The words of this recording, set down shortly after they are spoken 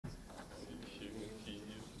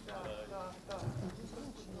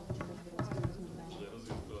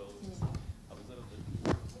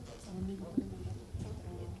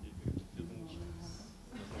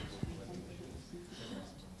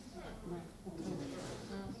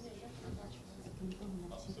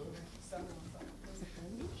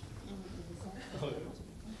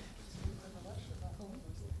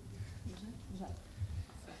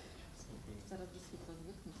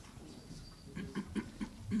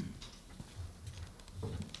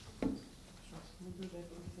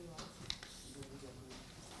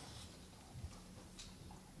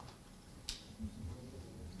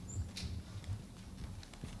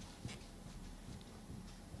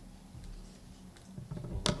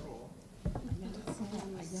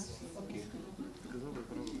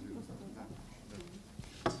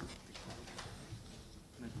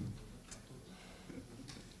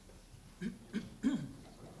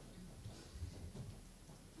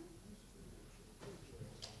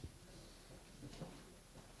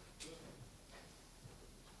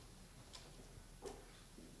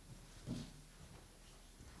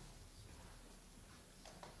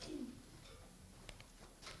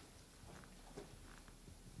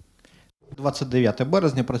29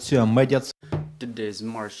 березня працює медіа. Today is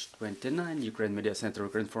March 29, Ukraine Media Center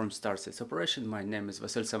Ukrinform starts its operation. My name is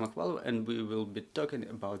Vasil Samakvalov and we will be talking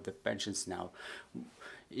about the pensions now.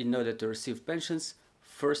 In order to receive pensions,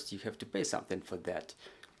 first you have to pay something for that.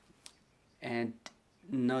 And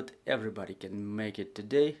not everybody can make it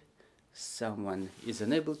today. Someone is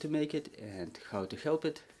unable to make it, and how to help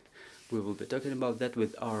it. We will be talking about that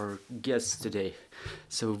with our guests today.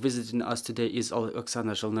 So visiting us today is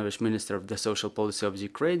Oksana, Zholnovych, Minister of the Social Policy of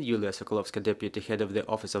Ukraine, Yulia, Sokolovska, Deputy Head of the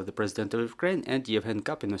Office of the President of Ukraine, and Yevhen,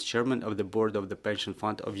 Kapinus, Chairman of the Board of the Pension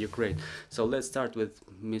Fund of Ukraine. So let's start with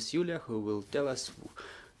Miss Yulia, who will tell us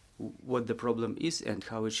what the problem is and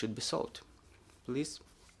how it should be solved. Please.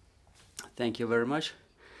 Thank you very much.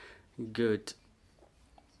 Good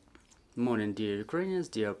morning, dear Ukrainians,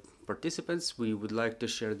 dear participants. We would like to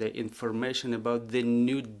share the information about the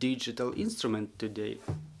new digital instrument today.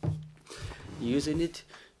 Using it,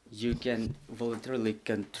 you can voluntarily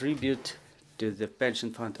contribute to the pension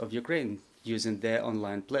fund of Ukraine using the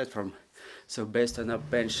online platform. So based on our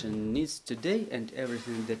pension needs today and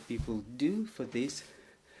everything that people do for this,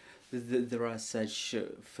 there are such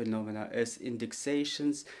phenomena as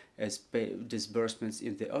indexations, as disbursements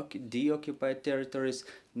in the deoccupied territories.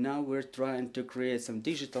 Now we're trying to create some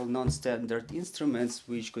digital non-standard instruments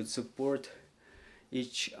which could support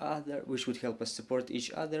each other, which would help us support each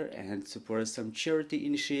other and support some charity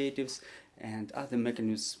initiatives and other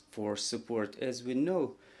mechanisms for support. As we know,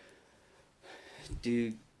 to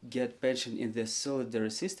get pension in the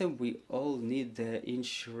solidary system, we all need the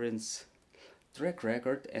insurance track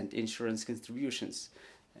record and insurance contributions.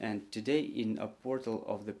 And today in a portal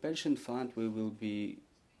of the pension fund we will be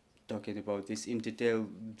talking about this in detail.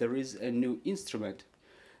 There is a new instrument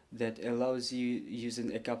that allows you,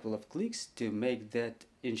 using a couple of clicks, to make that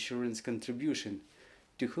insurance contribution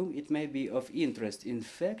to whom it may be of interest. In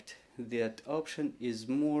fact, that option is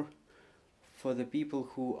more for the people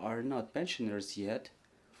who are not pensioners yet.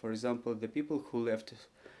 For example, the people who left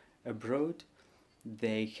abroad,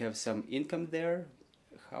 they have some income there,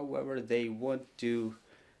 however they want to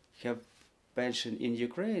have pension in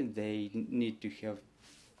Ukraine, they need to have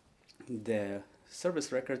the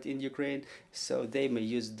service record in Ukraine, so they may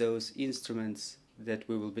use those instruments that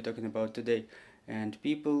we will be talking about today. And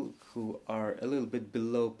people who are a little bit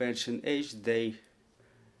below pension age, they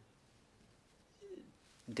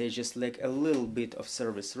just lack a little bit of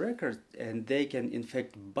service record, and they can in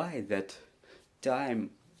fact buy that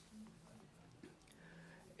time.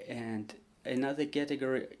 And another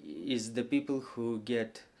category is the people who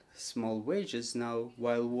get small wages now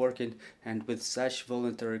while working, and with such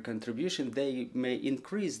voluntary contribution they may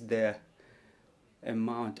increase the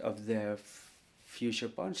amount of their future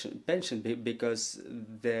pension because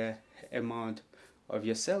the amount of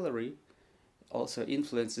your salary also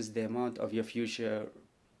influences the amount of your future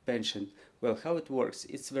pension. Well, how it works?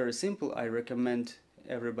 It's very simple. I recommend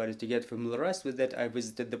everybody to get familiarized with that. I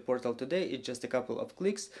visited the portal today. It's just a couple of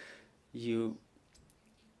clicks. You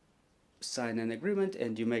sign an agreement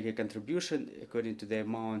and you make a contribution according to the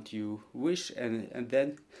amount you wish, and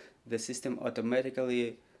then the system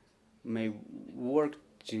automatically may work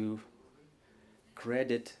to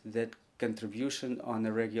credit that contribution on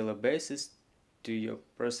a regular basis to your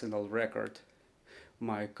personal record.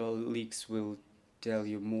 My colleagues will tell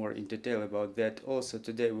you more in detail about that. Also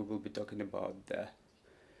today we will be talking about the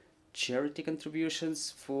charity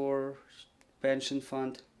contributions for pension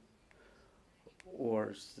fund,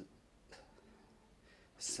 or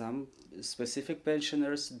some specific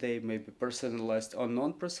pensioners, they may be personalized or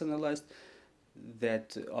non-personalized.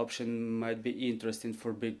 That option might be interesting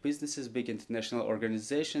for big businesses, big international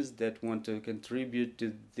organizations that want to contribute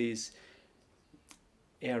to this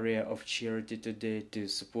area of charity today to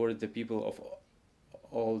support the people of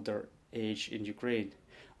older age in Ukraine.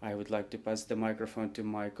 I would like to pass the microphone to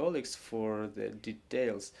my colleagues for the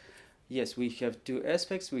details. Yes, we have two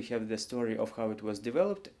aspects. We have the story of how it was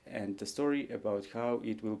developed and the story about how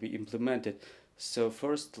it will be implemented. So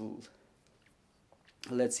first,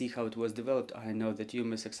 let's see how it was developed. I know that you,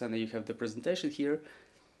 Ms. Oksana, you have the presentation here.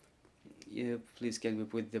 Please can we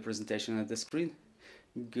put the presentation on the screen?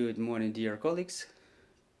 Good morning, dear colleagues.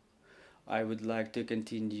 I would like to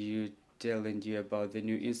continue telling you about the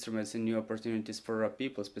new instruments and new opportunities for our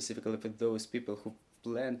people, specifically for those people who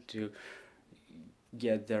plan to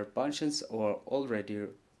get their pensions or already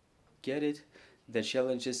get it. The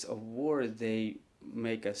challenges of war, they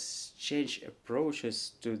make us change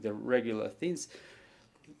approaches to the regular things.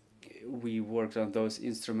 We worked on those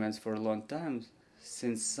instruments for a long time.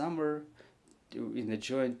 Since summer, in a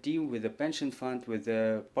joint team with the pension fund, with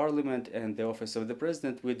the parliament and the office of the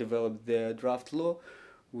president, we developed the draft law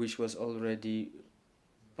which was already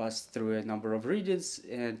passed through a number of regions,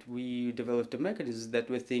 and we developed a mechanism that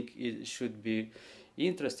we think it should be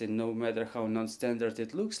interesting, no matter how non-standard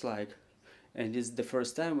it looks like. And it's the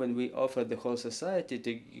first time when we offer the whole society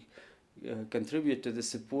to contribute to the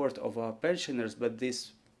support of our pensioners, but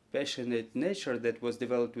this passionate nature that was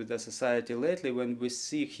developed with the society lately, when we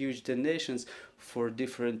see huge donations for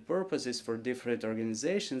different purposes, for different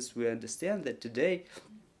organizations, we understand that today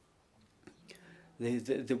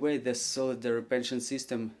the way the solidary pension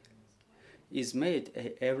system is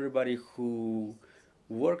made, everybody who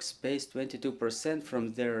works pays 22%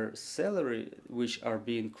 from their salary, which are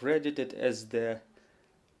being credited as the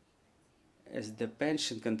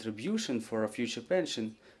pension contribution for a future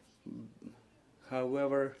pension.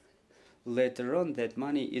 However, later on that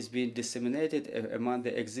money is being disseminated among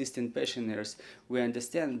the existing pensioners. We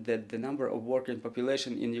understand that the number of working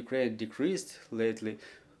population in Ukraine decreased lately.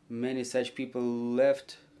 Many such people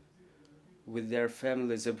left with their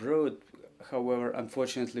families abroad. However,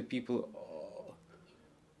 unfortunately, people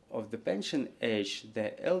of the pension age,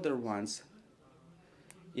 the elder ones,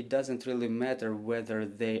 it doesn't really matter whether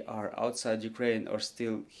they are outside Ukraine or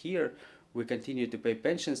still here. We continue to pay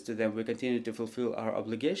pensions to them. We continue to fulfill our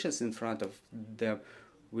obligations in front of them.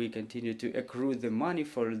 We continue to accrue the money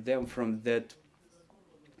for them from that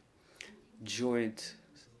joint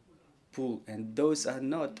pool. And those are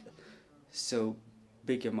not so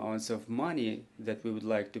big amounts of money that we would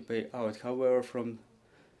like to pay out. However, from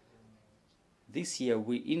this year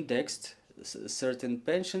we indexed certain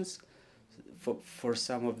pensions. For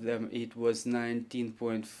some of them it was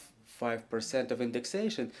 19.5% of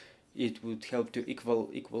indexation. It would help to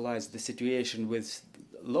equalize the situation with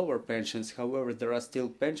lower pensions. However, there are still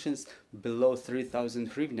pensions below 3,000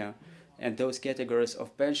 hryvnia, and those categories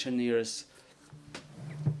of pensioners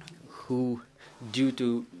who, due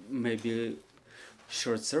to maybe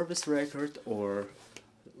short service record or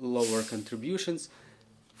lower contributions,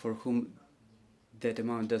 for whom that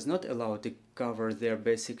amount does not allow to cover their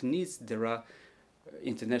basic needs, there are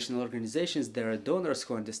international organizations, there are donors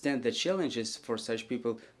who understand the challenges for such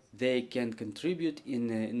people. They can contribute in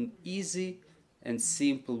an easy and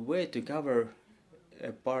simple way to cover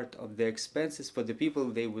a part of the expenses for the people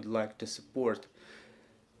they would like to support.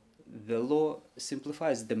 The law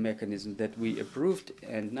simplifies the mechanism that we approved,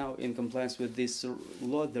 and now in compliance with this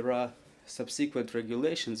law there are subsequent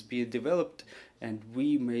regulations being developed, and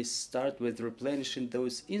we may start with replenishing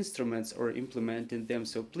those instruments or implementing them.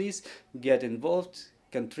 So please get involved,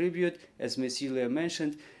 contribute. As Ms. Yulia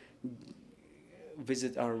mentioned,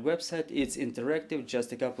 visit our website. It's interactive,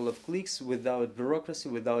 just a couple of clicks, without bureaucracy,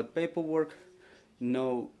 without paperwork,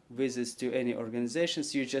 no visits to any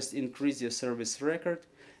organizations. You just increase your service record,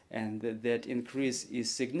 and that increase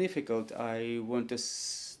is significant. I want to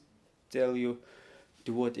tell you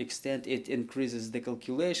to what extent it increases the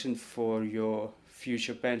calculation for your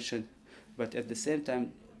future pension, but at the same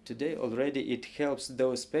time today already it helps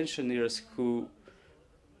those pensioners who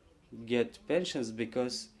get pensions,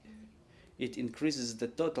 because it increases the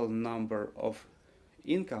total number of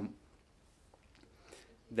income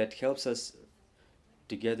that helps us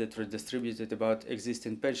to get it redistributed about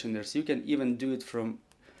existing pensioners. You can even do it from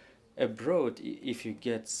abroad if you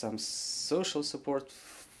get some social support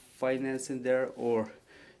financing there, or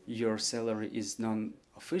your salary is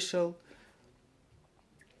non-official,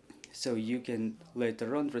 so you can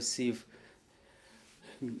later on receive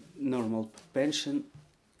normal pension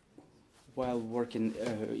while working,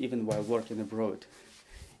 even while working abroad.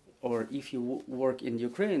 Or if you work in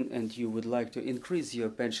Ukraine and you would like to increase your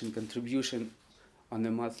pension contribution on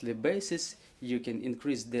a monthly basis, you can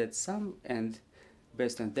increase that sum, and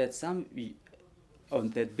based on that sum,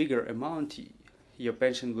 on that bigger amount, your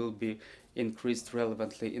pension will be increased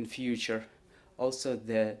relevantly in future. Also,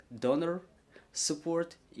 the donor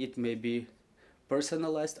support, it may be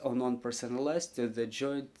personalized or non-personalized to the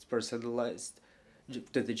joint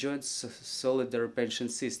solidary pension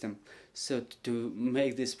system. So to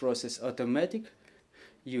make this process automatic,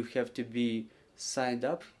 you have to be signed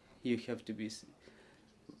up, you have to be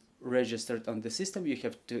registered on the system, you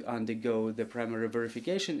have to undergo the primary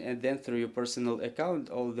verification, and then through your personal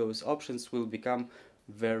account all those options will become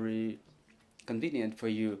very convenient for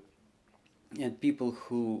you. And people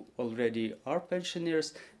who already are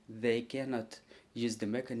pensioners, they cannot use the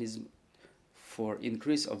mechanism for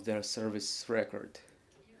increase of their service record,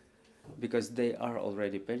 because they are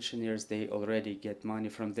already pensioners, they already get money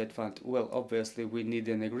from that fund. Well, obviously we need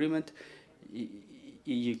an agreement.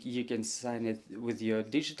 You can sign it with your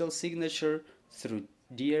digital signature through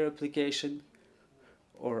DR application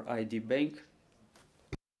or ID Bank.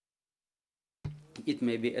 It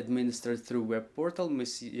may be administered through web portal.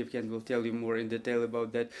 Ms. Yevhen will tell you more in detail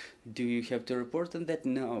about that. Do you have to report on that?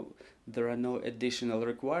 No, there are no additional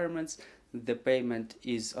requirements. The payment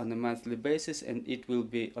is on a monthly basis and it will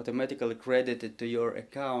be automatically credited to your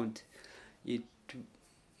account. It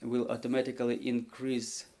will automatically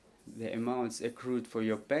increase the amounts accrued for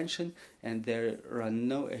your pension, and there are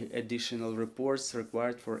no additional reports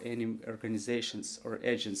required for any organizations or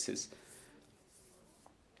agencies.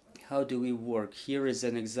 How do we work? Here is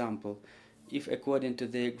an example. If according to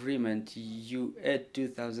the agreement you add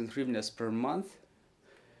 2000 hryvnias per month,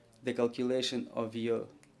 the calculation of your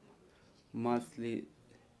monthly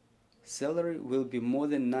salary will be more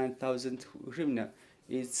than 9000 hryvnia.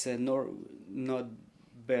 It's a not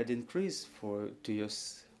bad increase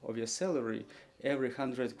of your salary. Every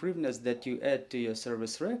 100 hryvnias that you add to your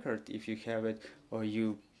service record, if you have it or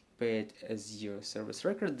you pay it as your service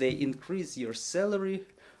record, they increase your salary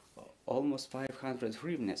almost 500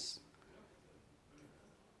 hryvnias.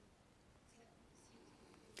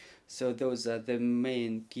 So those are the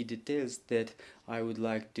main key details that I would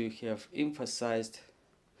like to have emphasized.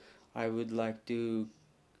 I would like to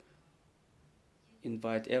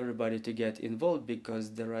invite everybody to get involved,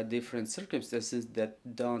 because there are different circumstances that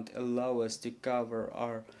don't allow us to cover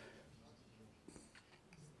our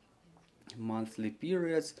monthly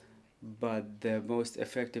periods, but the most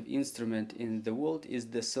effective instrument in the world is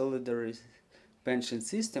the solidary pension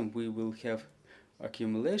system. We will have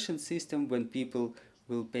accumulation system when people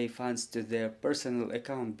will pay funds to their personal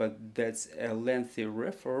account, but that's a lengthy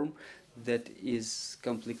reform that is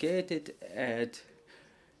complicated and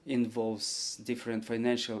involves different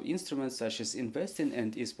financial instruments such as investing,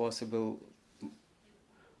 and is possible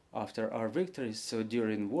after our victory. So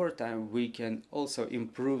during wartime we can also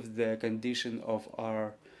improve the condition of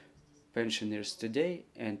our pensioners today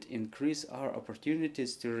and increase our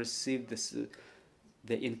opportunities to receive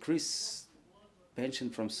the increased pension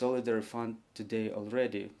from Solidary Fund today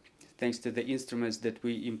already, thanks to the instruments that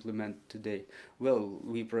we implement today. Well,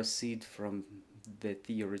 we proceed from the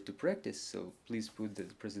theory to practice, so please put the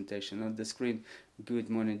presentation on the screen. Good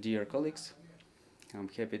morning, dear colleagues. I'm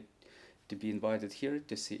happy to be invited here,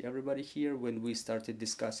 to see everybody here. When we started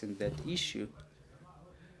discussing that issue,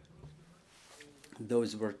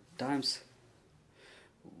 those were times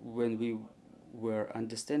when we were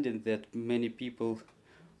understanding that many people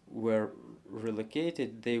were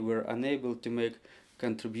relocated. They were unable to make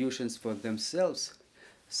contributions for themselves.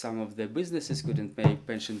 Some of the businesses couldn't make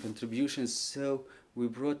pension contributions, so we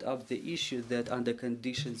brought up the issue that under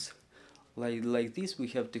conditions like this, we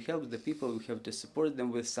have to help the people, we have to support them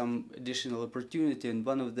with some additional opportunity. And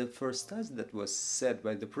one of the first tasks that was set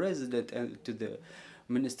by the president and to the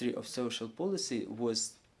Ministry of Social Policy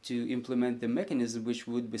was to implement the mechanism which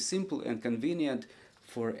would be simple and convenient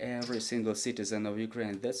for every single citizen of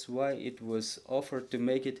Ukraine. That's why it was offered to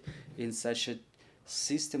make it in such a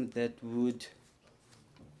system that would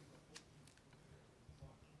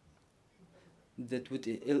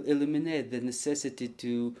eliminate the necessity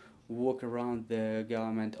to walk around the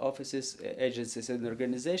government offices, agencies and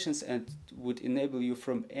organizations, and would enable you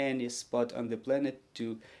from any spot on the planet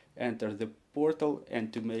to enter the portal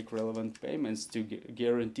and to make relevant payments to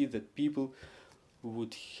guarantee that people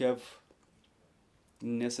would have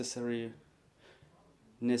necessary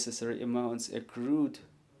amounts accrued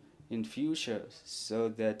in future, so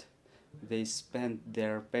that they spend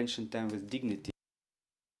their pension time with dignity.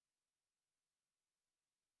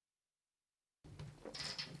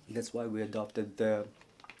 That's why we adopted the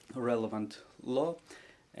relevant law,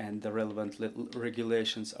 and the relevant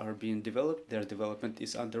regulations are being developed. Their development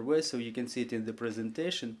is underway, so you can see it in the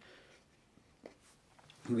presentation.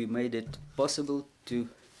 We made it possible to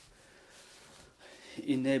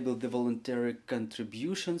enable the voluntary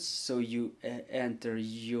contributions, so you enter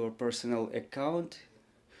your personal account.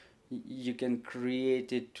 You can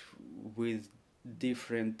create it with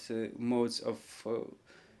different modes of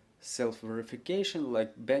self-verification,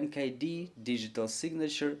 like bank ID, digital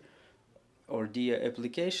signature, or DIA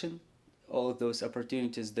application. All of those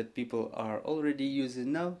opportunities that people are already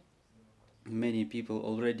using now. Many people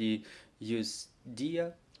already use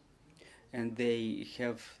DIA, and they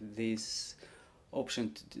have this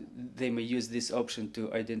option they may use this option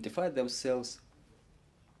to identify themselves.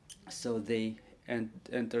 So they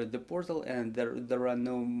enter the portal, and there are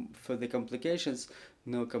no further complications,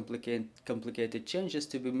 no complicated changes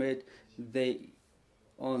to be made. They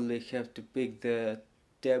only have to pick the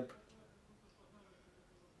tab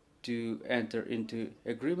to enter into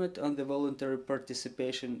agreement on the voluntary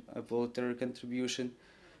participation, a voluntary contribution.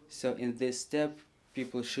 So in this step,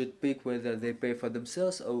 people should pick whether they pay for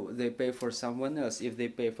themselves or they pay for someone else. If they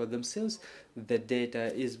pay for themselves, the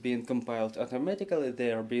data is being compiled automatically,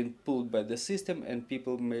 they are being pulled by the system, and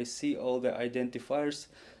people may see all the identifiers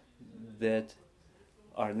that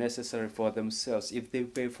are necessary for themselves. If they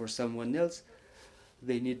pay for someone else,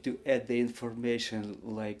 they need to add the information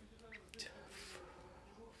like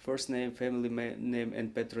first name, family name,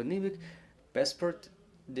 and patronymic, passport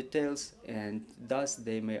details, and thus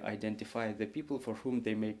they may identify the people for whom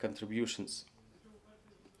they make contributions.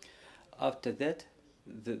 After that,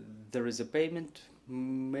 there is a payment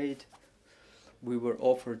made. We were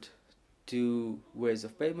offered two ways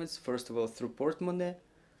of payments. First of all, through portemonnaie,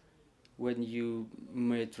 when you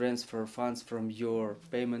may transfer funds from your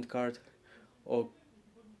payment card, or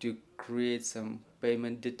to create some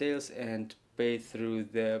payment details and pay through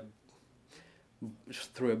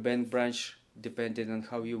a bank branch, depending on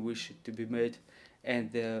how you wish it to be made,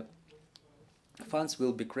 and the funds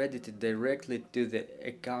will be credited directly to the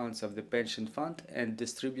accounts of the pension fund and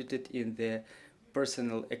distributed in the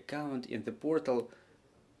personal account in the portal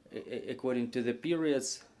according to the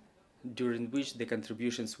periods during which the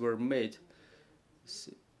contributions were made.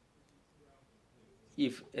 So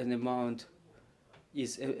if an amount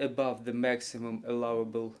is above the maximum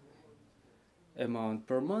allowable amount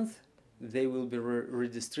per month, they will be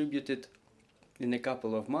redistributed in a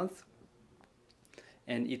couple of months,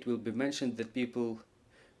 and it will be mentioned that people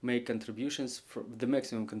make contributions for the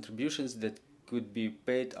maximum contributions that could be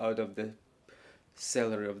paid out of the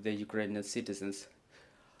salary of the Ukrainian citizens.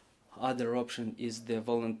 Other option is the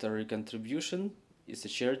voluntary contribution. It's a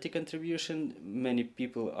charity contribution. Many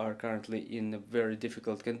people are currently in very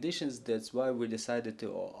difficult conditions. That's why we decided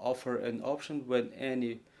to offer an option when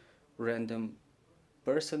any random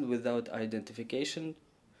person without identification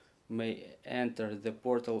may enter the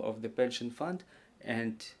portal of the pension fund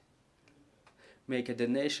and make a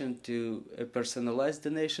donation, to a personalized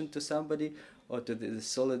donation to somebody, or to the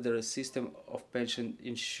solidarity system of pension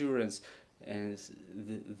insurance, and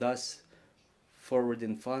thus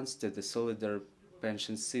forwarding funds to the solidarity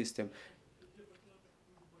pension system.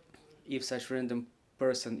 If such random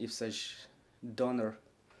person, if such donor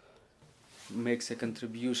makes a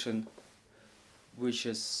contribution which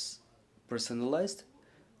is personalized,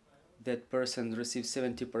 that person receives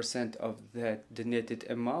 70% of that donated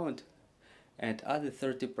amount, and other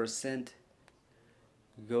 30%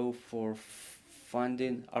 go for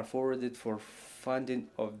funding, are forwarded for funding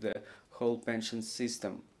of the whole pension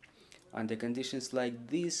system. Under conditions like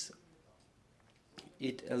this,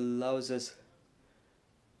 it allows us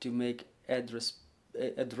to make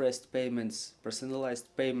addressed payments, personalized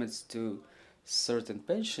payments to certain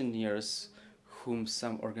pensioners whom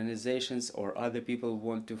some organizations or other people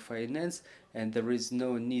want to finance, and there is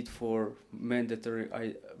no need for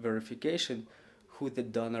mandatory verification who the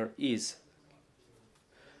donor is.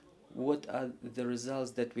 What are the results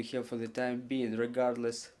that we have for the time being?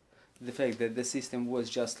 Regardless the fact that the system was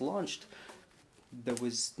just launched, there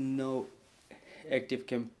was no active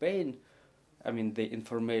campaign, the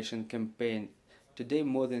information campaign. Today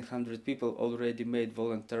more than 100 people already made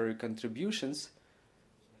voluntary contributions.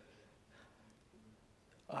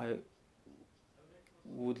 I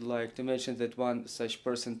would like to mention that one such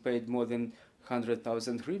person paid more than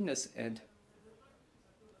 100,000 hryvnias, and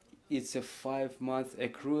it's a 5-month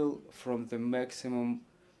accrual from the maximum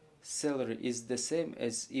salary. Is the same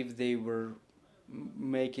as if they were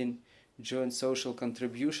making joint social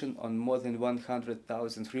contribution on more than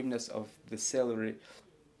 100,000 hryvnias of the salary.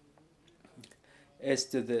 As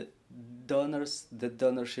to the donors, the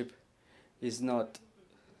donorship is not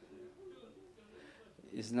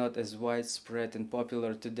as widespread and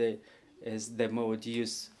popular today as the mode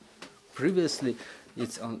used previously.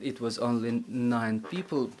 It was only 9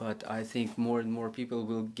 people, but I think more and more people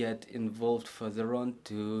will get involved further on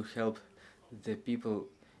to help the people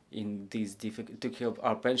in these to help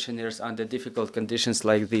our pensioners under difficult conditions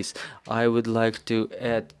like this. I would like to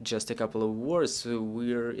add just a couple of words. So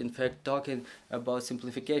we're in fact talking about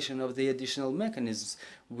simplification of the additional mechanisms.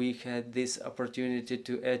 We had this opportunity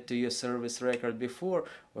to add to your service record before,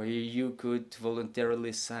 where you could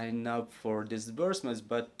voluntarily sign up for disbursements,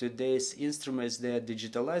 but today's instruments, they are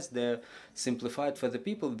digitalized, they're simplified for the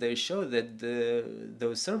people. They show that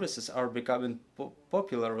those services are becoming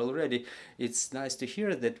popular already. It's nice to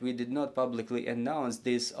hear that we did not publicly announce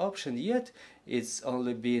this option yet. It's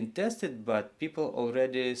only being tested, but people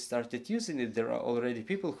already started using it. There are already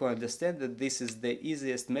people who understand that this is the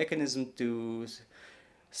easiest mechanism to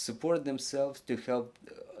support themselves, to help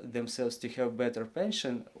themselves to have better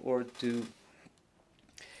pension, or to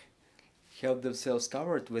help themselves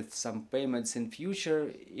covered with some payments in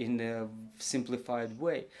future in a simplified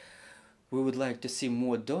way. We would like to see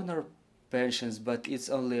more donor pensions, but it's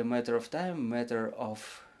only a matter of time, matter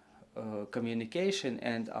of communication,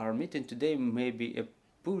 and our meeting today may be a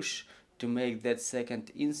push to make that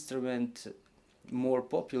second instrument more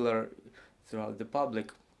popular throughout the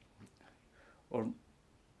public. Or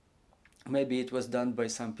maybe it was done by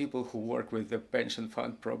some people who work with the pension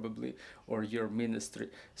fund probably, or your ministry.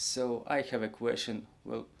 So I have a question.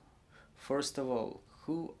 Well, first of all,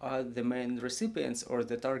 who are the main recipients or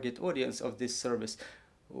the target audience of this service?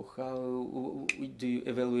 How do you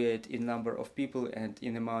evaluate in number of people and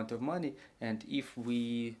in amount of money? And if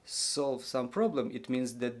we solve some problem, it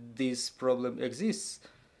means that this problem exists.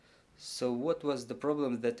 So what was the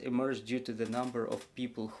problem that emerged due to the number of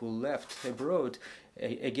people who left abroad,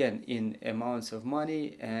 again, in amounts of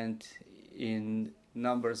money and in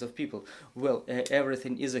numbers of people? Well,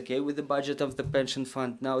 everything is okay with the budget of the pension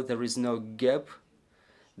fund now. There is no gap.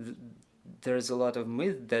 There is a lot of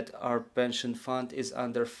myth that our pension fund is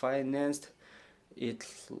underfinanced. It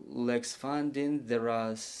lacks funding. There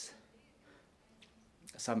are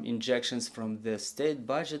some injections from the state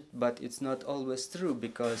budget, but it's not always true,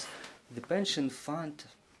 because the pension fund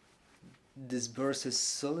disburses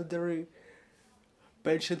solidary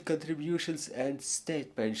pension contributions and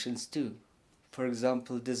state pensions too. For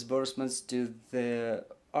example, disbursements to the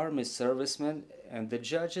army servicemen and the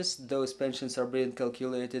judges, those pensions are being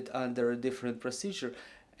calculated under a different procedure,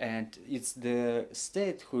 and it's the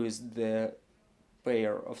state who is the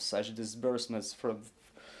payer of such disbursements from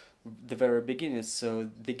the very beginning. So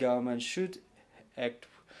the government should act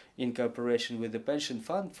in cooperation with the pension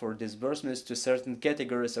fund for disbursements to certain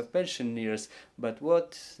categories of pensioners. But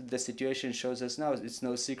what the situation shows us now, it's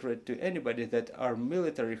no secret to anybody that our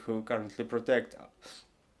military, who currently protect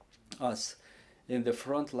us in the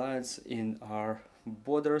front lines in our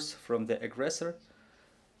borders from the aggressor,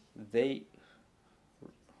 they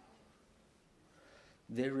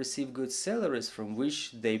receive good salaries from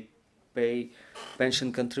which they pay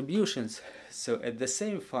pension contributions. So at the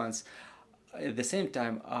same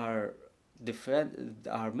time, our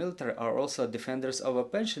military are also defenders of our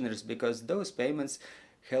pensioners, because those payments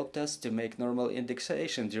helped us to make normal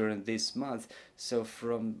indexation during this month. So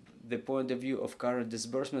from the point of view of current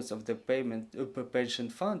disbursements of the pension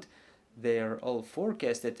fund, they are all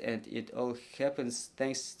forecasted, and it all happens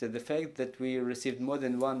thanks to the fact that we received more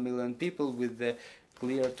than 1 million people with the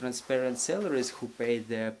clear, transparent salaries who pay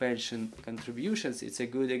their pension contributions. It's a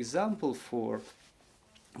good example for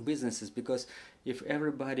businesses, because if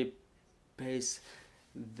everybody pays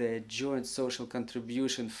the joint social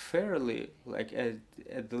contribution fairly, like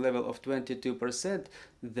at the level of 22%,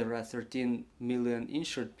 there are 13 million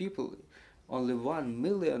insured people, only 1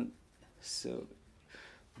 million. So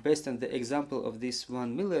based on the example of this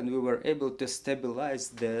 1 million, we were able to stabilize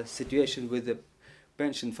the situation with the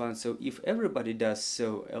pension fund. So if everybody does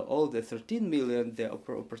so, all the 13 million, the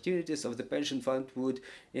opportunities of the pension fund would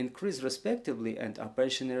increase respectively, and our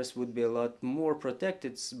pensioners would be a lot more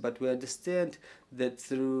protected. But we understand that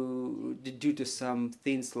due to some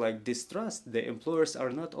things like distrust, the employers are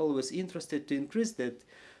not always interested to increase that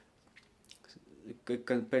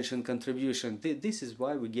pension contribution. This is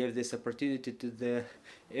why we gave this opportunity to the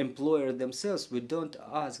employer themselves. We don't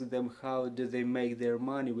ask them how do they make their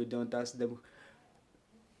money. We don't ask them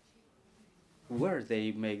where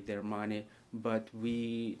they make their money, but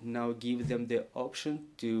we now give them the option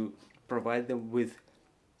to provide them with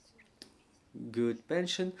good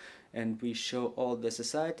pension, and we show all the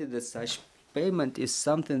society that such payment is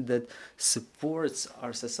something that supports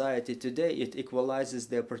our society today. It equalizes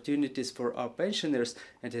the opportunities for our pensioners,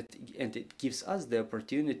 and it gives us the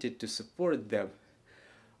opportunity to support them.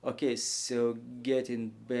 Okay, so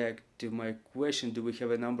getting back to my question, do we have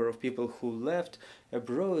a number of people who left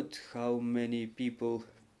abroad? How many people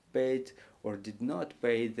paid or did not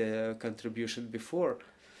pay the contribution before?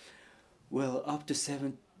 Well, up to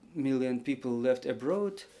 7 million people left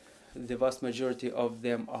abroad. The vast majority of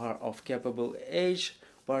them are of capable age.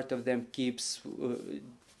 Part of them keeps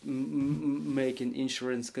making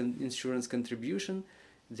insurance contribution.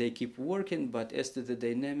 They keep working, but as to the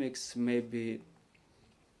dynamics, maybe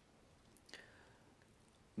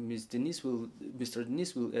Mr.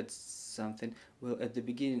 Denis will add something. Well, at the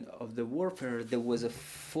beginning of the warfare, there was a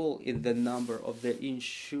fall in the number of the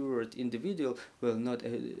insured individual. Well, not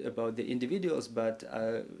about the individuals, but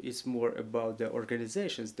it's more about the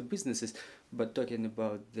organizations, the businesses. But talking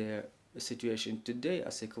about the situation today,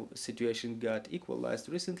 as a situation got equalized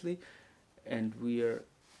recently, and we are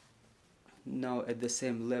now at the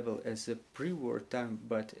same level as a pre-war time.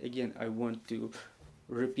 But again, I want to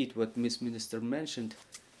repeat what Miss Minister mentioned.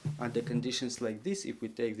 Under conditions like this, if we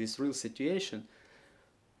take this real situation,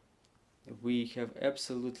 we have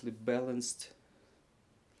absolutely balanced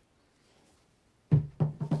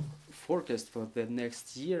forecast for the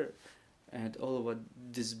next year, and all of our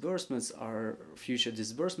disbursements, our future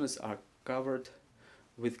disbursements, are covered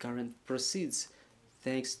with current proceeds,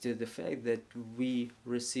 thanks to the fact that we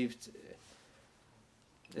received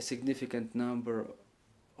a significant number.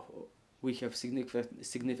 We have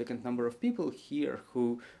significant number of people here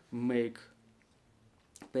who make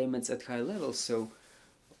payments at high levels, so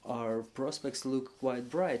our prospects look quite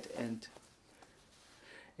bright. And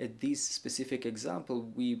at this specific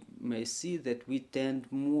example, we may see that we tend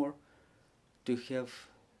more to have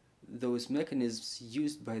those mechanisms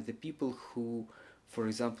used by the people who, for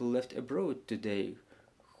example, left abroad today,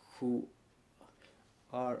 who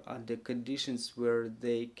are under conditions where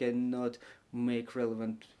they cannot make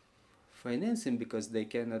relevant financing because they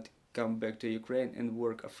cannot come back to Ukraine and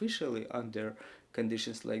work officially under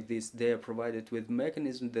conditions like this. They are provided with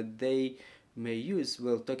mechanisms that they may use.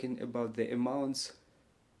 Well, talking about the amounts,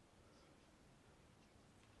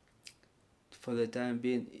 for the time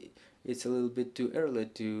being, it's a little bit too early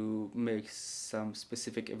to make some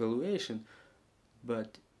specific evaluation,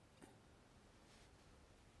 but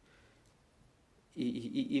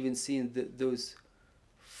even seeing those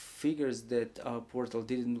figures that our portal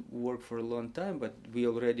didn't work for a long time, but we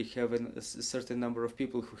already have a certain number of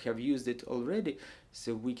people who have used it already,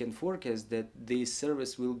 so we can forecast that this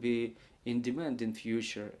service will be in demand in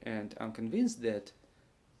future. And I'm convinced that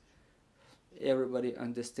everybody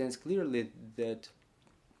understands clearly that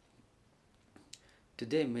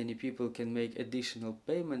today many people can make additional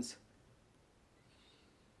payments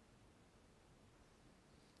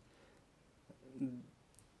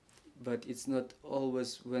but it's not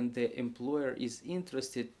always when the employer is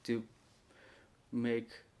interested to make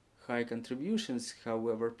high contributions.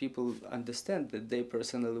 However, people understand that they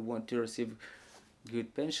personally want to receive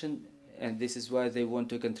good pension, and this is why they want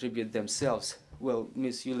to contribute themselves. Well,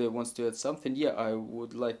 Miss Yulia wants to add something. Yeah, I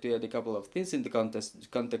would like to add a couple of things in the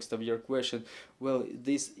context of your question. Well,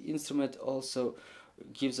 this instrument also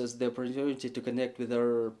gives us the opportunity to connect with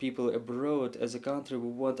our people abroad. As a country, we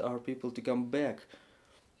want our people to come back.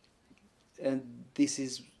 And this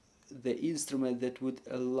is the instrument that would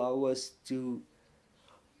allow us to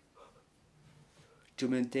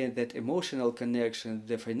maintain that emotional connection,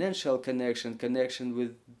 the financial connection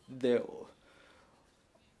with the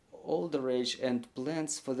older age, and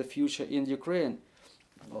plans for the future in Ukraine.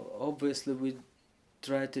 Obviously, we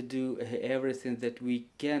try to do everything that we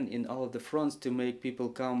can in all the fronts to make people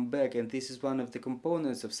come back, and this is one of the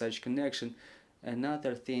components of such connection.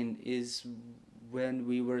 Another thing is, when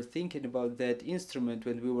we were thinking about that instrument,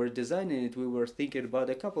 when we were designing it, we were thinking about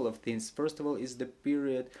a couple of things. First of all is the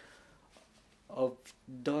period of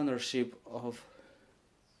donorship, of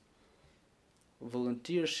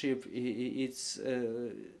volunteership. It's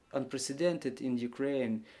unprecedented in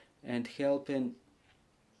Ukraine, and helping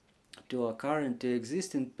to our current, to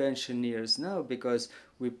existing pensioners now, because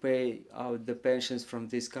we pay out the pensions from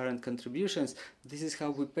these current contributions. This is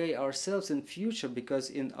how we pay ourselves in future, because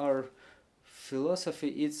in our philosophy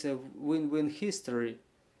it's a win-win history.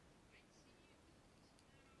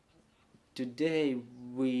 Today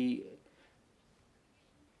we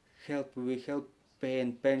help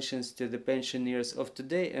paying pensions to the pensioners of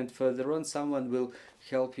today, and further on someone will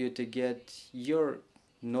help you to get your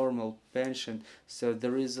normal pension. So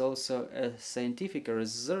there is also a scientific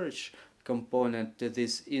research component to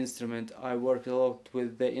this instrument. I work a lot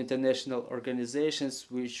with the international organizations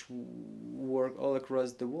which work all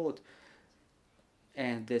across the world,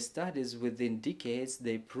 and the studies within decades,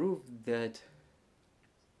 they proved that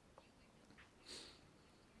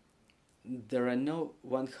there are no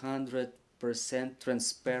 100%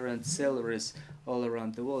 transparent salaries all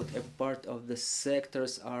around the world. A part of the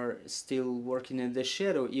sectors are still working in the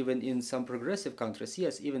shadow, even in some progressive countries.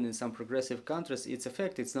 Yes, even in some progressive countries it's a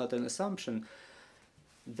fact, it's not an assumption.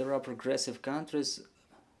 There are progressive countries.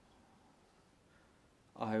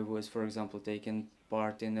 I was, for example, taking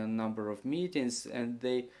part in a number of meetings, and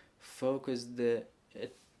they focused the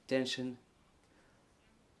attention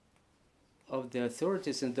of the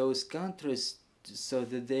authorities in those countries so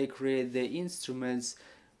that they create the instruments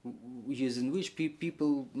using which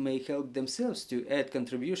people may help themselves to add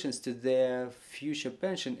contributions to their future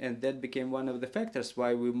pension. And that became one of the factors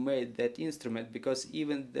why we made that instrument, because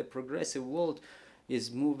even the progressive world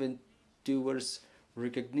is moving towards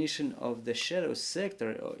recognition of the shadow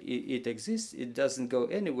sector. It exists, it doesn't go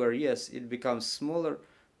anywhere. Yes, it becomes smaller,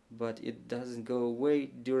 but it doesn't go away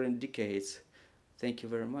during decades. Thank you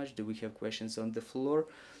very much. Do we have questions on the floor?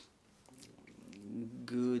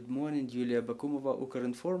 Good morning, Yulia Bakumova,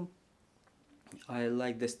 Ukrinform. I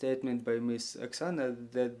like the statement by Ms. Oksana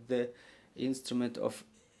that the instrument of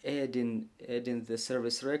adding the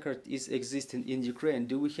service record is existing in Ukraine.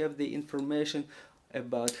 Do we have the information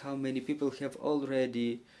about how many people have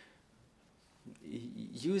already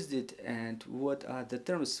used it, and what are the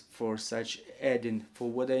terms for such adding? For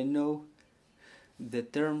what I know, the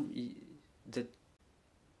term that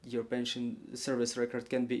your pension service record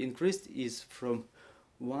can be increased is from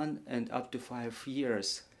 1 and up to 5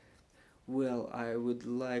 years. Well, I would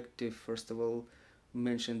like to first of all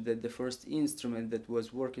mention that the first instrument that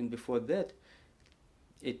was working before that,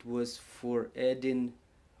 it was for adding,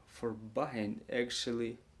 for buying,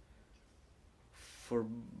 actually, for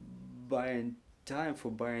buying time, for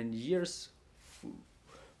buying years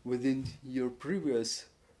within your previous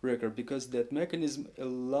record, because that mechanism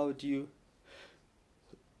allowed you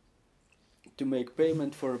to make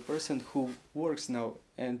payment for a person who works now,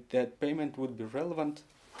 and that payment would be relevant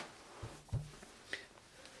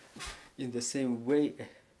in the same way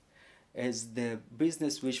as the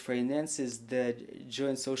business which finances the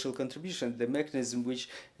joint social contribution. The mechanism which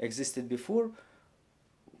existed before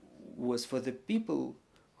was for the people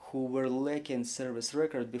who were lacking service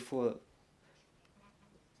record before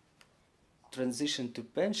transition to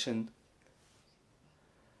pension.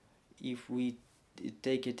 If we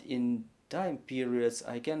take it in time periods,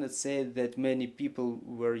 I cannot say that many people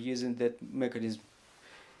were using that mechanism.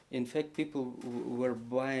 In fact, people were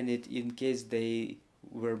buying it in case they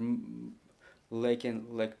were lacking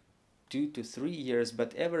like 2 to 3 years,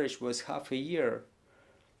 but average was half a year.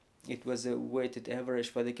 It was a weighted average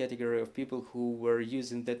for the category of people who were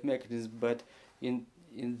using that mechanism, but in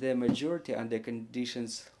the majority, under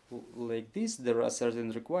conditions like this, there are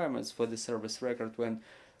certain requirements for the service record when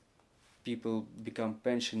people become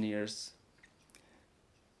pensioners.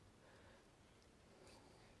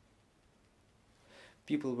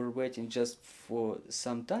 People were waiting just for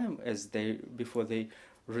some time before they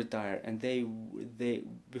retire, and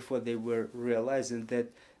before they were realizing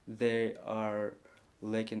that they are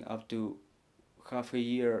lacking up to half a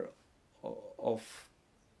year of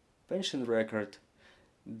pension record.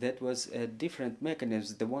 That was a different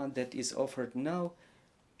mechanism. The one that is offered now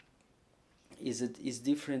is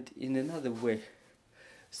different in another way.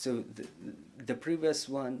 So the previous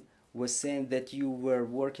one was saying that you were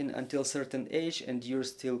working until certain age and you're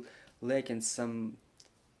still lacking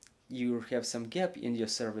you have some gap in your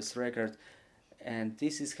service record, and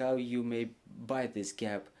this is how you may buy this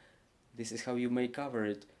gap. This is how you may cover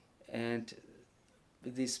it. And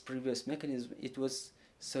this previous mechanism, it was,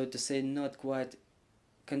 so to say, not quite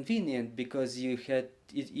convenient, because you had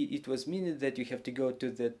it was meaning that you have to go to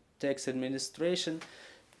the tax administration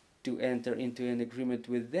to enter into an agreement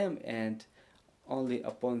with them, and only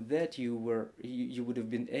upon that you would have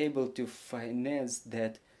been able to finance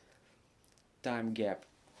that time gap.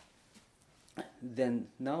 Then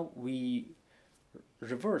now we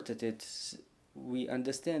reverted it. We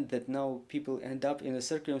understand that now people end up in a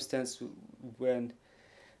circumstance when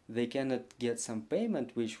they cannot get some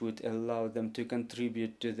payment which would allow them to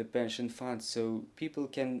contribute to the pension fund, so people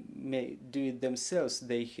can do it themselves.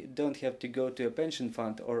 They don't have to go to a pension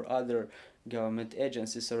fund or other government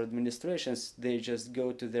agencies or administrations. They just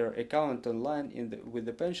go to their account online with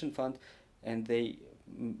the pension fund, and they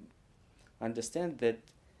understand that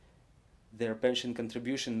their pension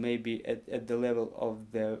contribution may be at the level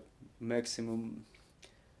of the maximum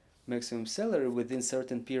salary within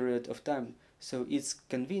certain period of time. So it's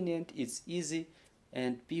convenient, it's easy,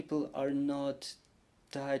 and people are not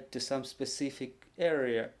tied to some specific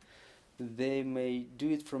area. They may do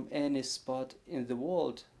it from any spot in the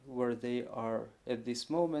world where they are at this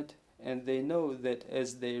moment, and they know that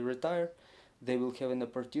as they retire, they will have an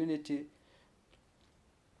opportunity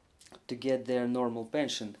to get their normal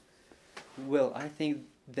pension. Well, I think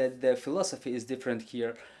that the philosophy is different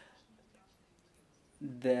here.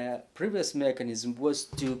 The previous mechanism was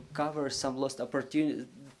to cover some lost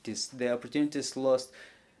opportunities, the opportunities lost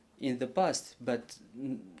in the past, but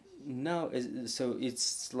now, so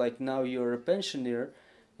it's like now you're a pensioner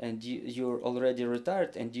and you're already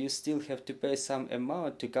retired, and you still have to pay some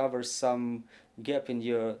amount to cover some gap in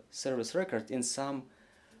your service record. In some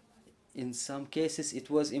cases it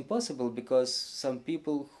was impossible, because some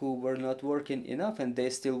people who were not working enough and they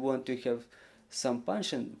still want to have some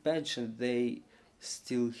pension, they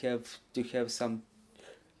still have to have some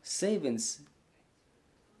savings.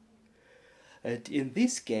 And in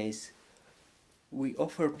this case, we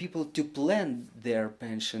offer people to plan their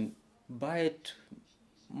pension, buy it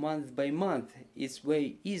month by month. It's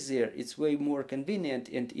way easier, it's way more convenient,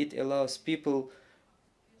 and it allows people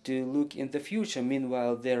to look in the future.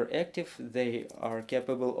 Meanwhile, they're active, they are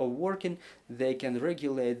capable of working, they can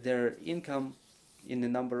regulate their income in a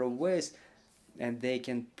number of ways, and they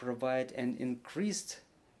can provide an increased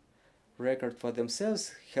record for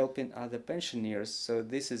themselves, helping other pensioners. So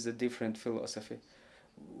this is a different philosophy.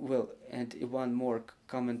 Well, and one more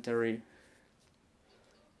commentary,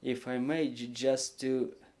 if I may, just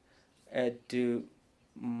to add to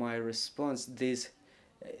my response.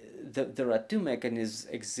 There are two mechanisms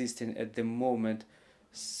existing at the moment.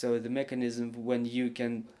 So the mechanism when you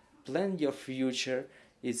can plan your future,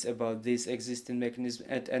 it's about this existing mechanism,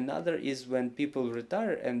 and another is when people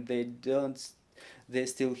retire and they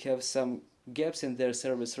still have some gaps in their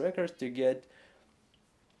service record to get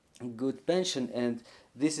good pension, and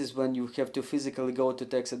this is when you have to physically go to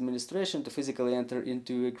tax administration to physically enter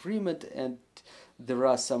into agreement, and there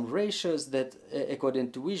are some ratios that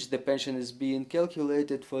according to which the pension is being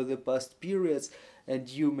calculated for the past periods, and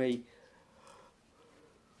you may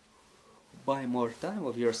buy more time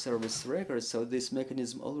of your service record. So this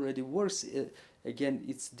mechanism already works. Again,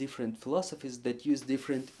 it's different philosophies that use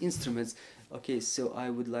different instruments. Okay, so I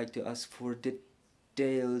would like to ask for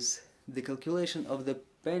details. The calculation of the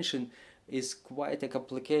pension is quite a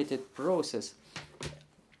complicated process,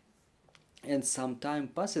 and some time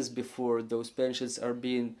passes before those pensions are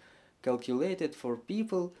being calculated for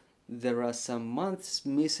people. There are some months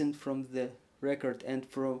missing from the record, and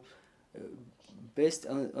from based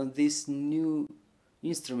on this new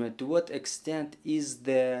instrument, to what extent is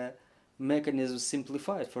the mechanism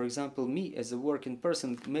simplified? For example, me as a working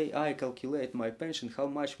person, may I calculate my pension? How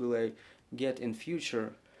much will I get in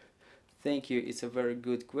future? Thank you, it's a very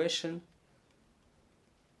good question.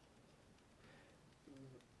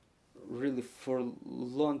 Really, for a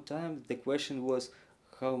long time the question was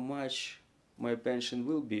how much my pension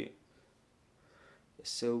will be.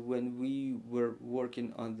 So when we were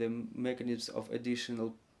working on the mechanisms of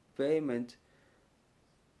additional payment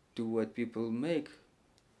to what people make,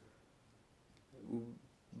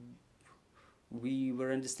 we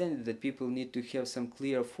were understanding that people need to have some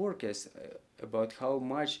clear forecast about how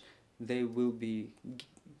much they will be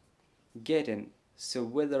getting, so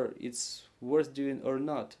whether it's worth doing or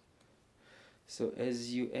not. So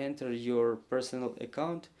as you enter your personal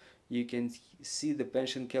account, you can see the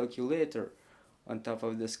pension calculator on top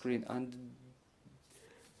of the screen. And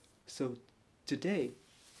so today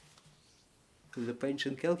the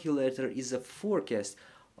pension calculator is a forecast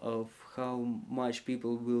of how much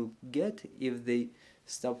people will get if they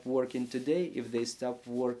stop working today, if they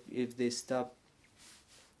stop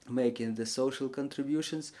making the social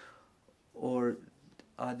contributions, or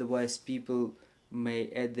otherwise people may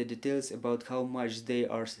add the details about how much they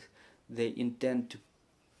intend to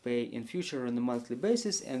pay in future on a monthly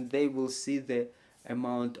basis, and they will see the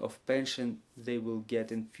amount of pension they will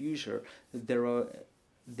get in future. There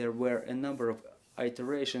were a number of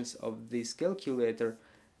iterations of this calculator,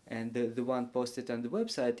 and the one posted on the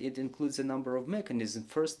website, it includes a number of mechanisms.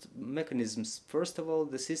 First of all,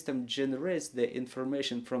 the system generates the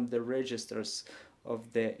information from the registers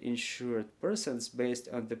of the insured persons based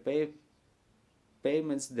on the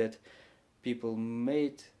payments that people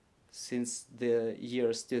made since the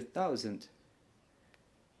years 2000,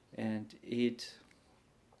 and it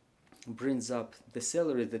brings up the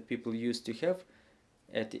salary that people used to have,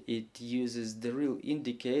 and it uses the real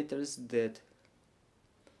indicators that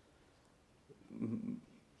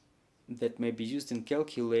may be used in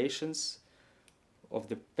calculations of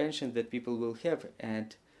the pension that people will have,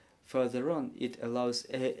 and further on it allows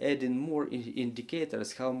adding more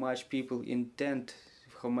indicators, how much people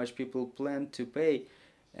plan to pay,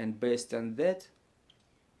 and based on that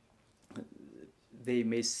they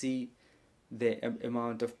may see the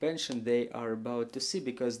amount of pension they are about to see,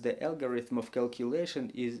 because the algorithm of calculation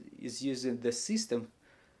is using the system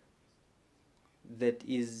that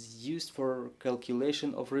is used for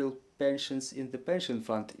calculation of real pensions in the pension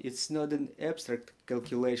fund. It's not an abstract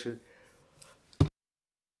calculation.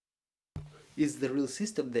 It's the real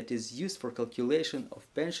system that is used for calculation of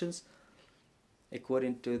pensions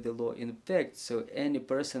according to the law in effect. So any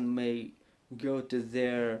person may go to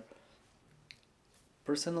their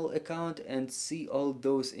personal account and see all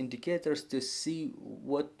those indicators to see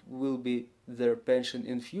what will be their pension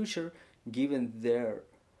in future given their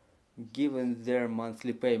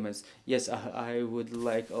monthly payments. Yes, I would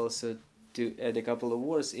like also to add a couple of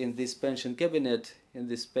words. In this pension cabinet, in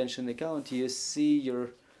this pension account, you see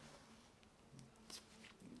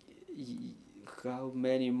how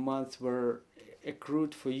many months were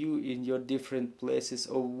accrued for you in your different places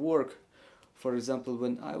of work For example,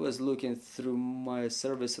 when I was looking through my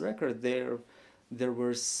service record, there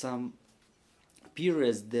were some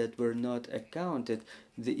periods that were not accounted.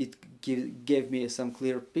 It gave me some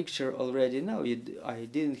clear picture already now. I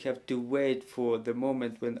didn't have to wait for the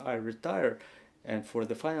moment when I retire and for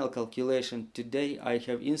the final calculation. Today I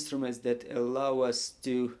have instruments that allow us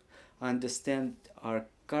to understand our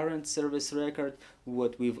current service record,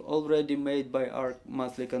 what we've already made by our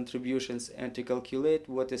monthly contributions, and to calculate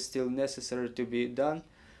what is still necessary to be done,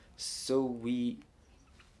 so we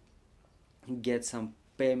get some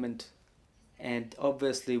payment. And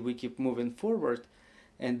obviously we keep moving forward,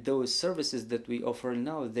 and those services that we offer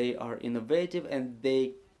now, they are innovative and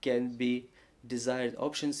they can be desired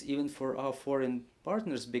options even for our foreign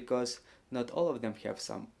partners, because not all of them have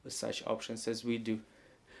some such options as we do.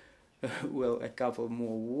 Well, a couple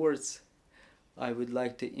more words. I would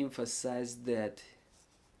like to emphasize that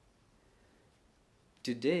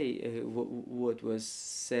today what was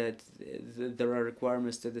said, there are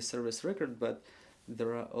requirements to the service record, but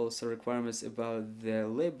there are also requirements about the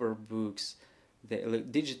labor books, the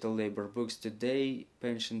digital labor books. Today,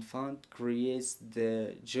 Pension Fund creates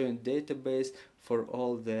the joint database for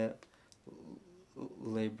all the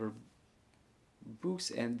labor books,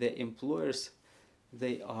 and the employers,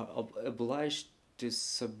 they are obliged to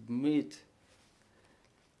submit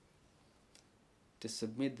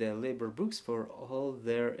their labor books for all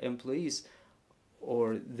their employees,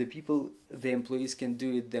 or the employees can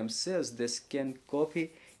do it themselves. The scanned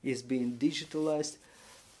copy is being digitalized,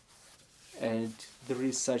 and there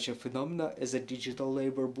is such a phenomena as a digital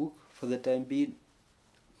labor book for the time being.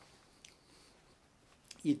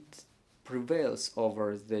 It prevails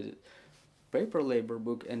over the paper labor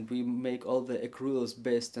book, and we make all the accruals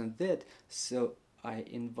based on that. So I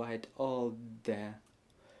invite all the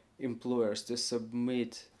employers to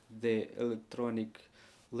submit the electronic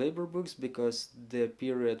labor books, because the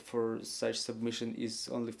period for such submission is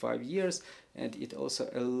only 5 years, and it also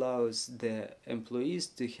allows the employees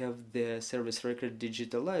to have their service record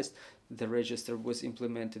digitalized. The register was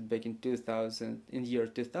implemented back in year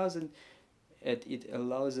 2000, and it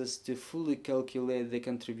allows us to fully calculate the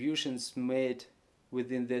contributions made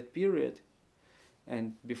within that period.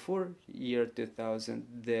 And before year 2000,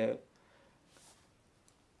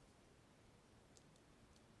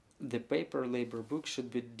 the paper labor book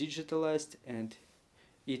should be digitalized, and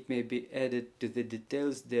it may be added to the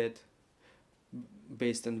details that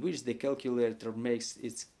based on which the calculator makes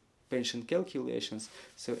its pension calculations.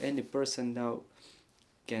 So any person now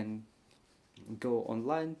can go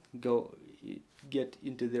online, get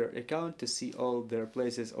into their account to see all their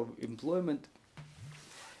places of employment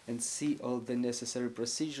and see all the necessary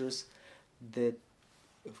procedures that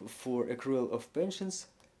for accrual of pensions.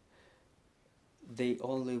 They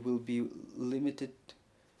only will be limited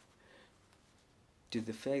to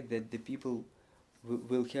the fact that the people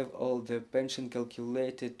will have all the pension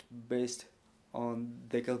calculated based on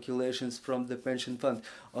the calculations from the pension fund.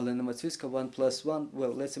 Olena Matsuska, 1+1.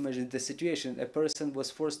 Well, let's imagine the situation. A person was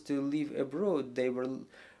forced to live abroad. They were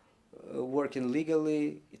working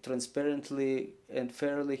legally, transparently, and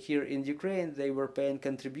fairly here in Ukraine. They were paying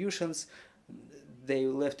contributions. They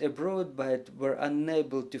left abroad but were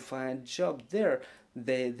unable to find job there.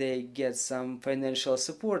 They get some financial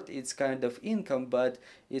support. It's kind of income, but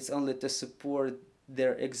it's only to support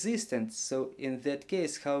their existence. So in that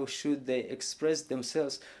case, how should they express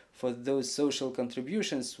themselves for those social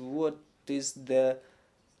contributions? What is the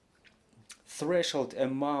threshold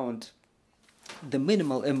amount, the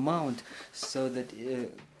minimal amount, so that a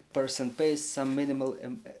person pays some minimal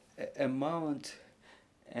amount,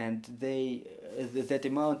 and that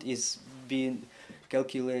amount is being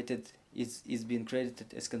calculated, is being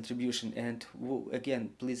credited as contribution. And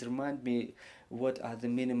again, please remind me, what are the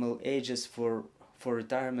minimal ages for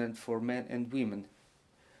retirement for men and women?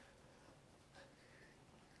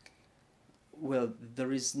 Well,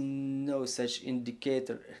 there is no such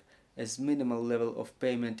indicator as minimal level of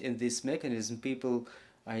payment in this mechanism. People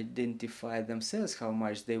identify themselves how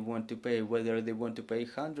much they want to pay, whether they want to pay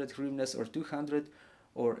 100 hryvnias or 200,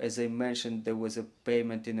 or as I mentioned, there was a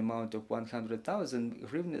payment in amount of 100,000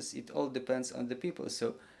 hryvnias. It all depends on the people.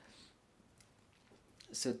 So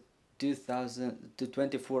 2,000 to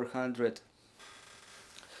 2,400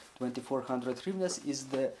 hryvnias is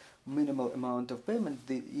the minimal amount of payment.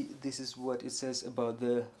 This is what it says about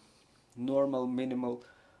the normal minimal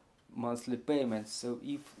monthly payment. So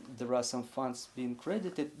if there are some funds being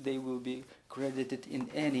credited, they will be credited in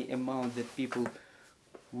any amount that people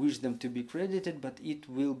wish them to be credited, but it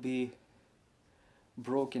will be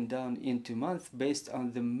broken down into months based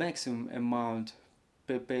on the maximum amount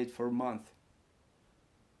paid for month.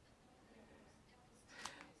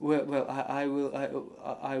 Well, I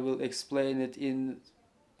will explain it in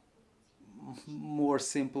more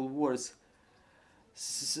simple words.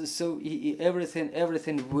 So everything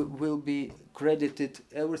will be credited.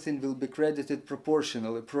 Everything will be credited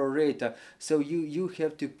proportionally, pro rata. So you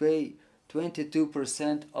have to pay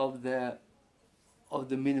 22% of the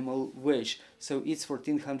minimal wage. So it's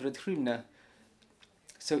 1400 hryvnia.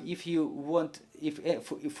 So if you want, if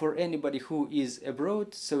for anybody who is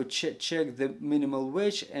abroad, so check the minimal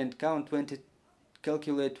wage and calculate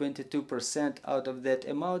 22% out of that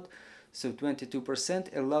amount. So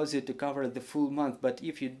 22% allows you to cover the full month. But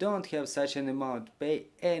if you don't have such an amount, pay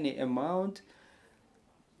any amount,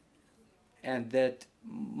 and that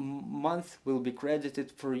month will be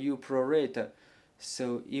credited for you pro rata.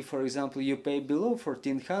 So if, for example, you pay below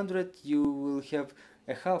 1400, you will have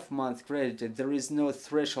a half month credited. There is no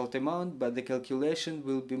threshold amount, but the calculation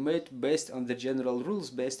will be made based on the general rules,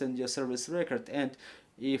 based on your service record. And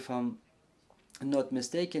if I'm not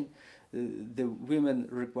mistaken, the women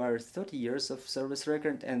require 30 years of service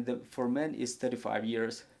record, and for men is 35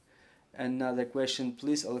 years. Another question,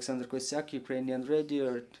 please. Alexander Kosyak, Ukrainian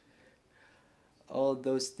radio. All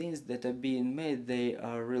those things that are being made, they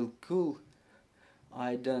are real cool.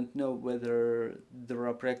 I don't know whether there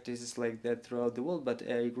are practices like that throughout the world, but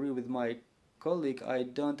I agree with my colleague. I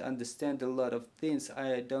don't understand a lot of things.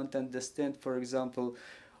 I don't understand, for example,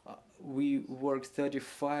 we work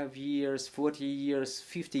 35 years, 40 years,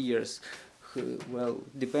 50 years. Well,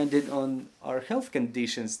 depending on our health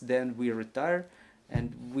conditions, then we retire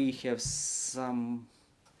and we have some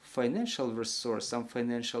financial resource, some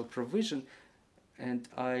financial provision, and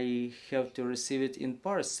I have to receive it in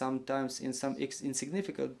parts, sometimes in some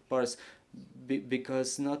insignificant parts,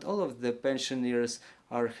 because not all of the pensioners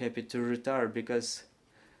are happy to retire, because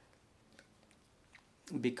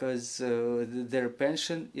their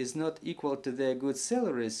pension is not equal to their good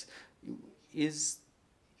salaries.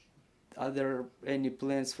 Are there any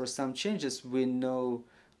plans for some changes? We know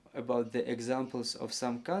about the examples of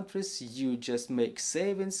some countries. You just make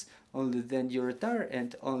savings, only then you retire,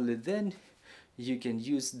 and only then you can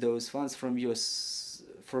use those funds from your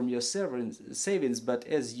savings. But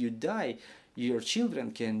as you die, your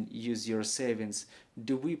children can use your savings.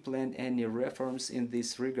 Do we plan any reforms in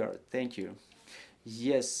this regard? Thank you.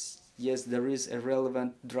 Yes, there is a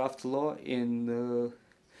relevant draft law in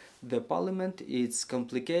the parliament. It's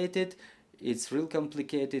complicated. It's real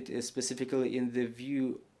complicated, specifically in the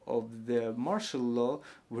view of the martial law.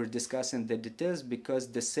 We're discussing the details because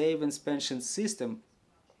the savings pension system,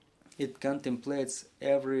 it contemplates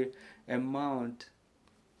every amount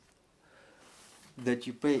that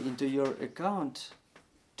you pay into your account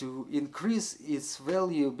to increase its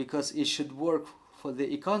value, because it should work for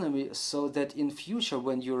the economy, so that in future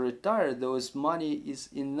when you retire, those money is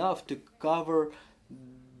enough to cover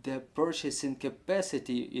the purchasing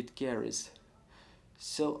capacity it carries.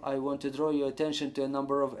 So I want to draw your attention to a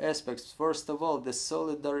number of aspects. First of all, the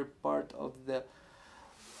solidary part of the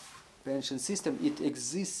pension system, it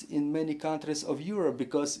exists in many countries of Europe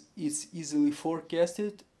because it's easily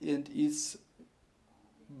forecasted and it's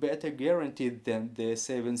better guaranteed than the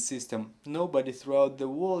savings system. Nobody throughout the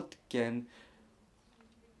world can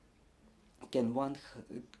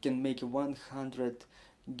make a 100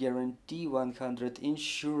 guarantee, 100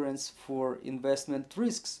 insurance for investment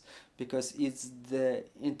risks, because it's the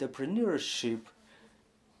entrepreneurship.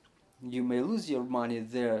 You may lose your money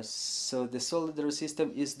there. So the solidary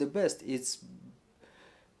system is the best. It's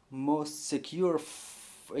most secure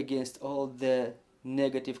against all the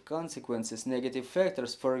negative consequences, negative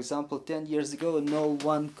factors. For example, 10 years ago, no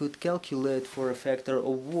one could calculate for a factor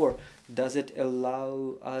of war. Does it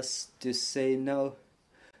allow us to say no,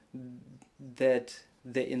 that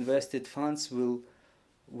the invested funds will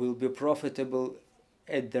be profitable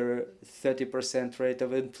at the 30% rate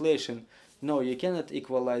of inflation? No, you cannot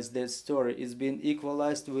equalize that story. It's been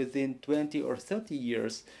equalized within 20 or 30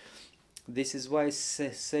 years. This is why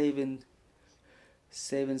savings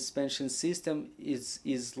pension system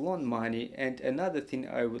is loan money. And another thing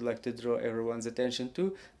I would like to draw everyone's attention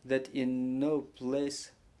to, that in no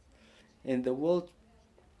place in the world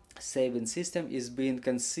savings system is being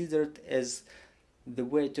considered as the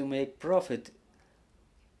way to make profit.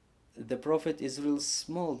 The profit is real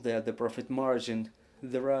small there, the profit margin.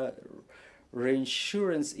 There are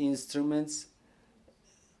reinsurance instruments,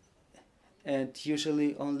 and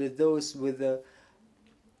usually only those with a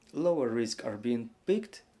lower risk are being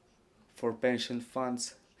picked for pension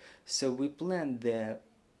funds. So we planned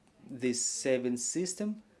this savings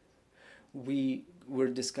system. We were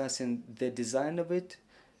discussing the design of it,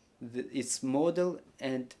 its model,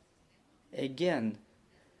 and again,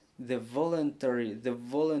 the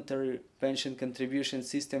voluntary pension contribution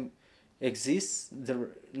system exists.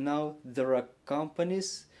 Now there are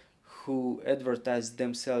companies who advertise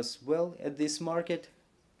themselves well at this market.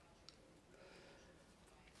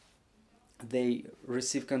 They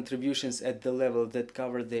receive contributions at the level that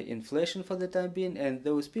cover the inflation for the time being, and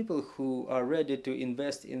those people who are ready to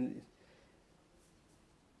invest in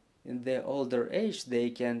their older age, they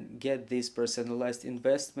can get this personalized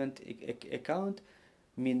investment account.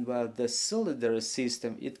 Meanwhile, the solidary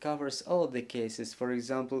system, it covers all the cases. For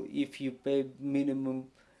example, if you pay minimum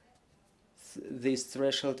this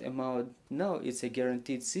threshold amount now, it's a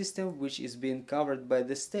guaranteed system which is being covered by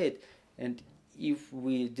the state. And if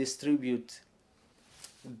we distribute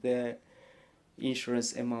the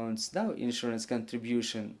insurance amounts now, insurance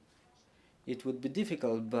contribution, it would be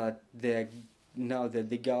difficult, but now that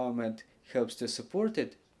the government helps to support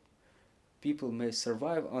it, people may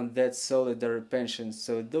survive on that solidary pension.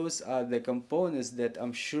 So those are the components that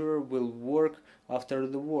I'm sure will work after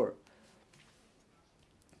the war.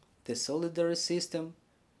 The solidary system,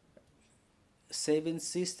 savings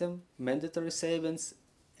system, mandatory savings,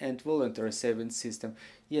 and voluntary savings system.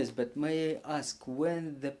 Yes, but may I ask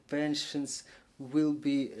when the pensions will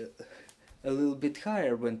be a little bit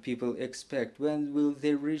higher, when people expect? When will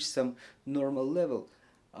they reach some normal level?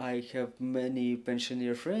 I have many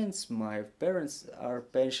pensioner friends. My parents are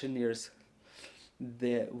pensioners.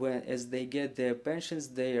 As they get their pensions,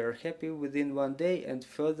 they are happy within one day, and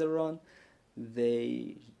further on,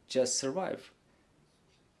 they just survive.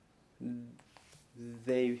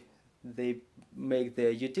 They make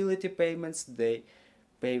their utility payments, they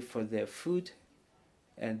pay for their food,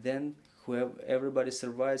 and then everybody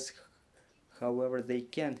survives however they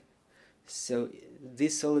can. So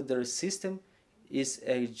this solidary system is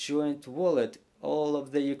a joint wallet. All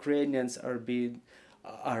of the Ukrainians are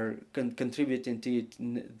contributing to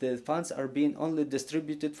it. The funds are being only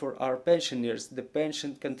distributed for our pensioners. The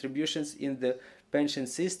pension contributions in the pension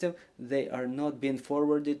system, they are not being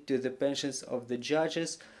forwarded to the pensions of the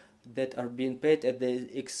judges that are being paid at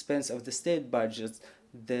the expense of the state budgets.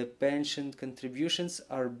 The pension contributions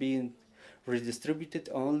are being redistributed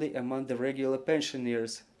only among the regular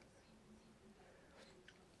pensioners.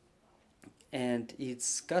 And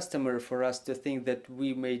it's customary for us to think that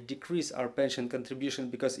we may decrease our pension contribution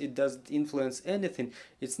because it doesn't influence anything.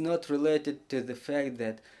 It's not related to the fact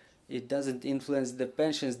that it doesn't influence the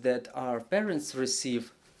pensions that our parents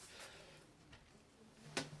receive.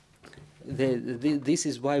 This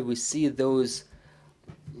is why we see those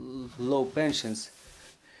low pensions.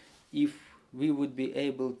 If we would be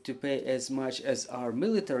able to pay as much as our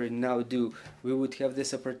military now do, we would have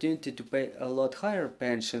this opportunity to pay a lot higher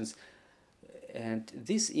pensions. And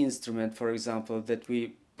this instrument, for example, that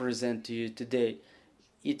we present to you today,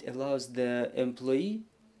 it allows the employee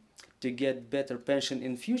to get better pension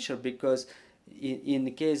in future, because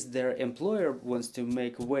in case their employer wants to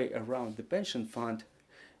make a way around the pension fund,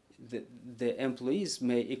 the employees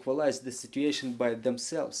may equalize the situation by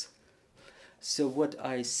themselves. So what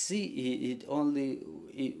I see, it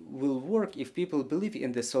will work if people believe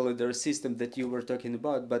in the solidary system that you were talking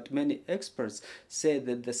about, but many experts say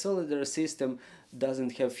that the solidary system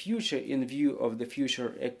doesn't have future in view of the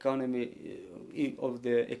future economy, of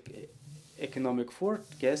the economic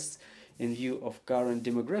forecasts, in view of current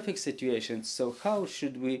demographic situation. So how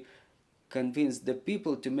should we convince the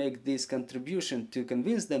people to make this contribution, to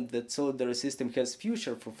convince them that solidary system has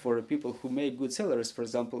future for people who make good salaries, for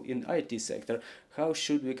example, in IT sector? How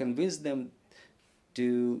should we convince them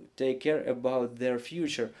to take care about their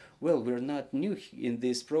future? Well, we're not new in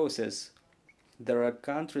this process. There are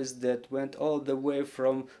countries that went all the way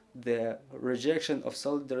from the rejection of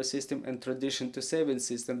solidary system and tradition to savings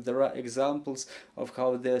system. There are examples of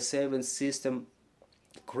how the savings system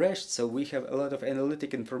crashed. So we have a lot of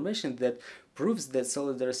analytic information that proves that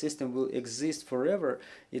solidary system will exist forever.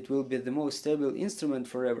 It will be the most stable instrument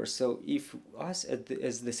forever. So if us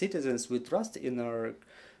as the citizens, we trust in our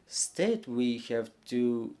state, we have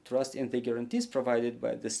to trust in the guarantees provided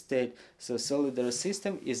by the state. So solidary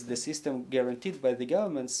system is the system guaranteed by the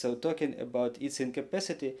government. So talking about its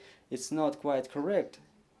incapacity, it's not quite correct.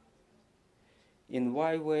 In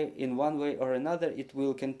one way or another, it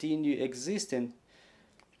will continue existing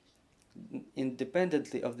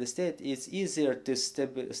independently of the state. It's easier to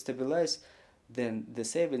stabilize than the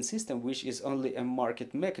saving system, which is only a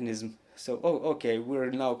market mechanism. So, okay,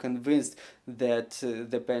 we're now convinced that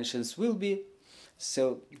the pensions will be.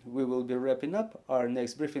 So we will be wrapping up. Our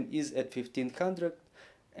next briefing is at 1500,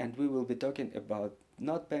 and we will be talking about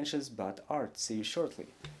not pensions but art. See you shortly.